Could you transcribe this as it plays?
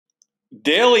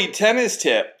Daily Tennis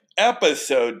Tip,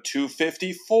 episode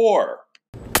 254.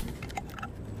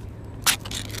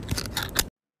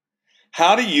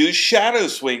 How to use shadow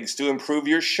swings to improve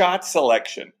your shot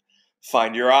selection.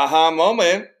 Find your aha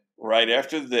moment right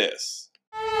after this.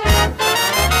 Do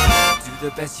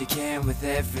the best you can with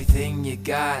everything you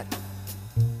got.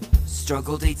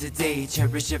 Struggle day to day,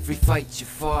 cherish every fight you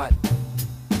fought.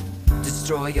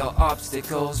 Destroy your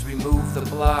obstacles, remove the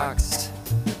blocks.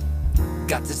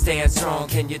 Got to stand strong,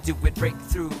 can you do it, break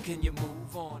through, can you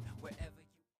move on wherever you...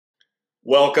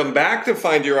 Welcome back to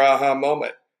Find Your Aha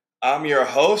Moment. I'm your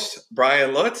host,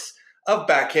 Brian Lutz of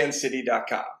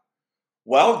BackhandCity.com.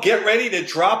 Well, get ready to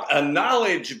drop a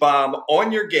knowledge bomb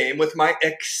on your game with my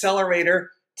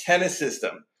Accelerator Tennis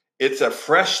System. It's a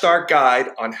fresh start guide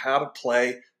on how to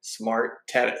play smart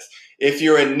tennis. If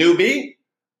you're a newbie,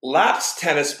 lapsed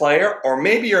tennis player, or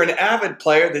maybe you're an avid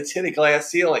player that's hit a glass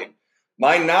ceiling,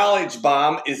 my knowledge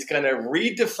bomb is going to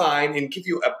redefine and give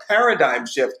you a paradigm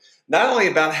shift, not only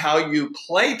about how you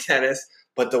play tennis,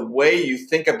 but the way you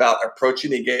think about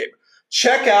approaching the game.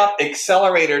 Check out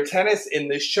Accelerator Tennis in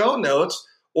the show notes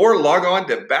or log on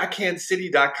to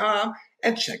BackhandCity.com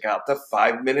and check out the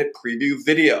 5-minute preview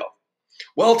video.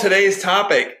 Well, today's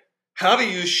topic, how to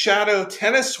use shadow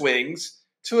tennis swings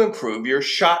to improve your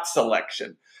shot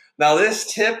selection. Now,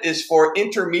 this tip is for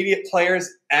intermediate players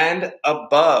and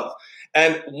above.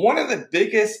 And one of the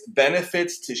biggest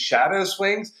benefits to shadow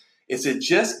swings is it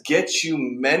just gets you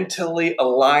mentally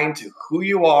aligned to who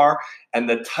you are and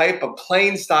the type of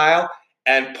playing style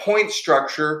and point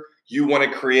structure you want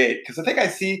to create. Because I think I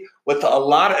see with a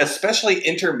lot of, especially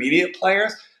intermediate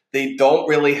players, they don't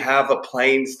really have a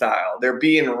playing style. They're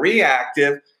being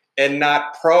reactive and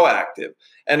not proactive.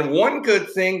 And one good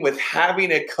thing with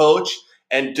having a coach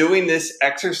and doing this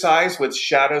exercise with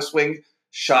shadow swing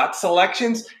shot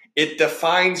selections, it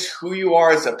defines who you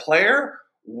are as a player,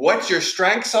 what your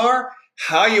strengths are,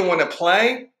 how you want to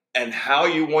play, and how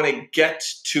you want to get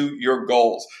to your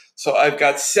goals. So I've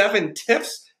got 7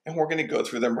 tips, and we're going to go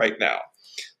through them right now.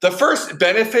 The first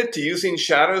benefit to using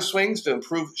shadow swings to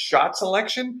improve shot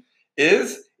selection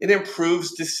is it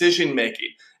improves decision making.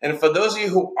 And for those of you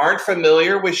who aren't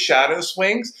familiar with shadow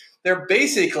swings, they're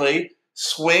basically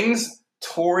swings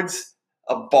towards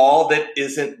a ball that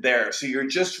isn't there. So you're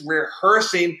just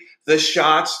rehearsing the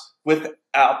shots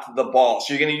without the ball.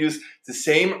 So you're going to use the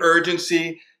same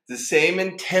urgency, the same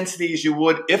intensity as you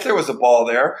would if there was a ball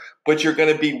there, but you're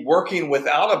going to be working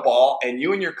without a ball, and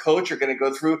you and your coach are going to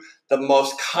go through the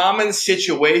most common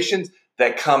situations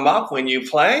that come up when you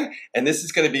play, and this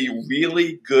is going to be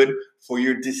really good for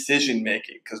your decision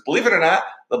making, because believe it or not,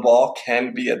 the ball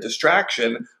can be a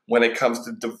distraction when it comes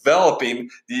to developing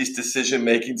these decision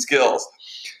making skills.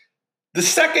 The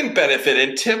second benefit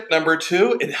in tip number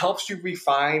 2, it helps you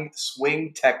refine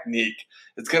swing technique.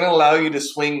 It's going to allow you to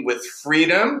swing with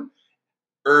freedom,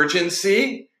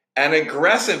 urgency, and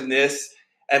aggressiveness,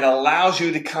 and allows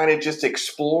you to kind of just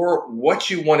explore what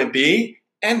you want to be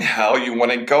and how you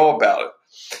want to go about it.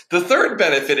 The third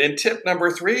benefit in tip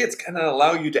number 3, it's going to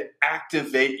allow you to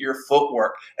activate your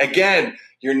footwork. Again,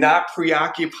 you're not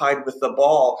preoccupied with the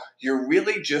ball. You're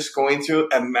really just going through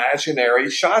imaginary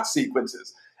shot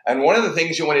sequences. And one of the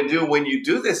things you want to do when you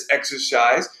do this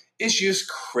exercise is use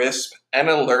crisp and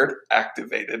alert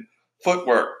activated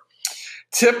footwork.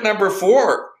 Tip number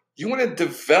 4, you want to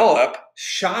develop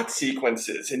shot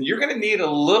sequences. And you're going to need a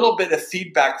little bit of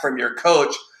feedback from your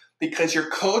coach, because your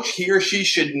coach, he or she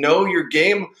should know your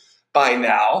game by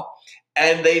now,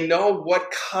 and they know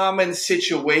what common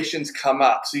situations come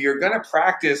up. So you're going to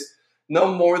practice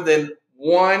no more than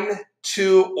 1,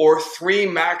 2, or 3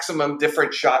 maximum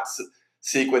different shot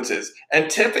sequences.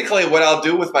 And typically what I'll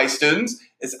do with my students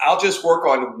is I'll just work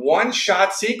on one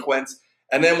shot sequence,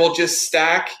 and then we'll just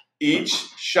stack each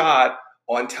shot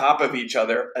on top of each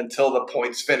other until the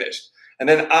point's finished. And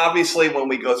then obviously when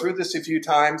we go through this a few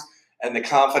times and the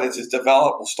confidence is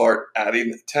developed, we'll start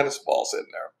adding tennis balls in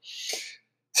there.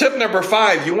 Tip number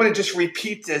 5, you want to just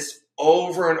repeat this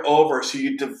over and over so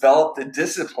you develop the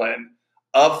discipline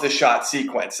of the shot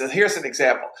sequence. So here's an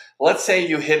example. Let's say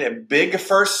you hit a big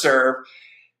first serve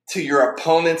to your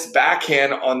opponent's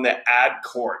backhand on the ad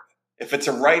court. If it's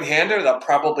a right-hander, they'll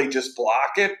probably just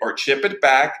block it or chip it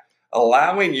back,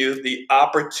 allowing you the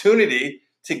opportunity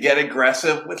to get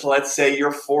aggressive with, let's say,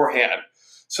 your forehand.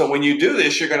 So when you do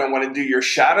this, you're going to want to do your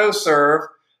shadow serve,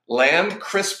 land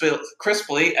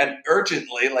crisply and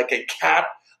urgently like a cat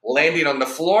landing on the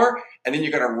floor, and then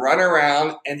you're going to run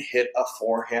around and hit a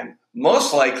forehand,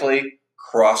 most likely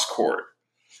cross court.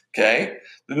 Okay?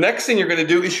 The next thing you're going to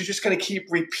do is you're just going to keep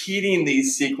repeating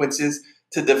these sequences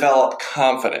to develop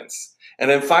confidence. And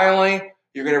then finally,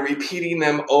 You're going to repeating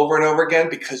them over and over again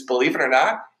because, believe it or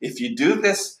not, if you do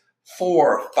this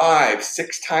 4, 5,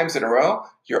 6 times in a row,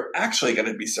 you're actually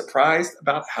going to be surprised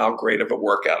about how great of a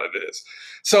workout it is.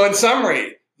 So in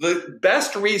summary, the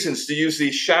best reasons to use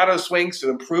these shadow swings to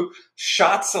improve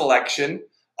shot selection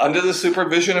under the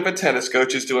supervision of a tennis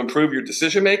coach is to improve your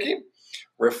decision making,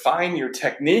 refine your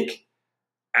technique,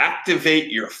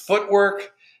 activate your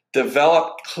footwork,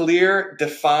 develop clear,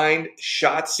 defined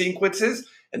shot sequences.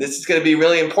 And this is going to be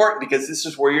really important because this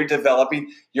is where you're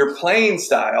developing your playing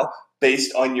style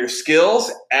based on your skills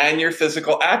and your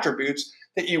physical attributes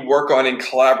that you work on in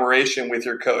collaboration with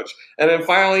your coach. And then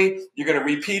finally, you're going to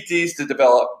repeat these to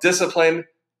develop discipline,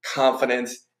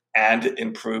 confidence, and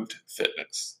improved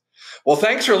fitness. Well,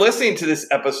 thanks for listening to this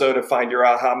episode of Find Your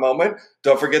Aha Moment.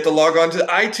 Don't forget to log on to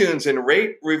iTunes and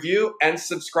rate, review, and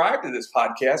subscribe to this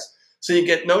podcast so you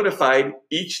get notified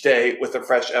each day with a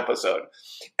fresh episode.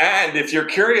 And if you're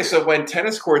curious of when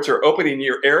tennis courts are opening in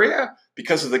your area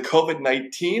because of the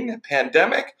COVID-19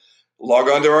 pandemic, log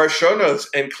on to our show notes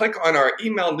and click on our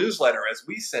email newsletter as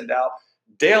we send out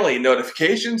daily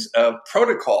notifications of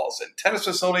protocols and tennis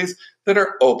facilities that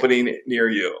are opening near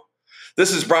you.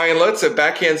 This is Brian Lutz at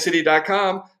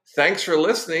BackhandCity.com. Thanks for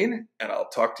listening, and I'll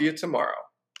talk to you tomorrow.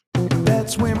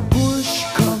 That's when push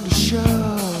comes to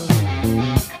shove.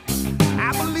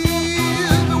 I believe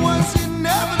it was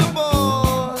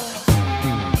inevitable.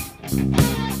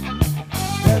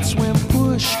 That's when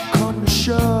push comes to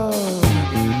shove.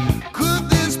 Could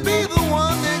this be the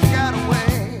one that got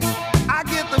away? I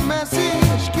get the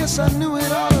message, guess I knew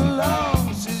it all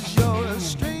along. Says you're a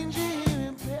stranger here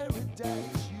in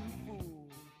paradise, you fool.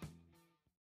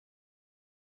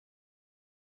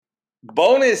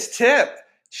 Bonus tip,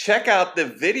 check out the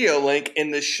video link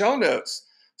in the show notes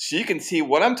so you can see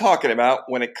what I'm talking about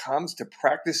when it comes to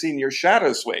practicing your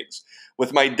shadow swings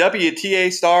with my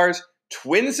WTA stars,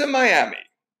 Twins of Miami.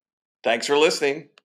 Thanks for listening.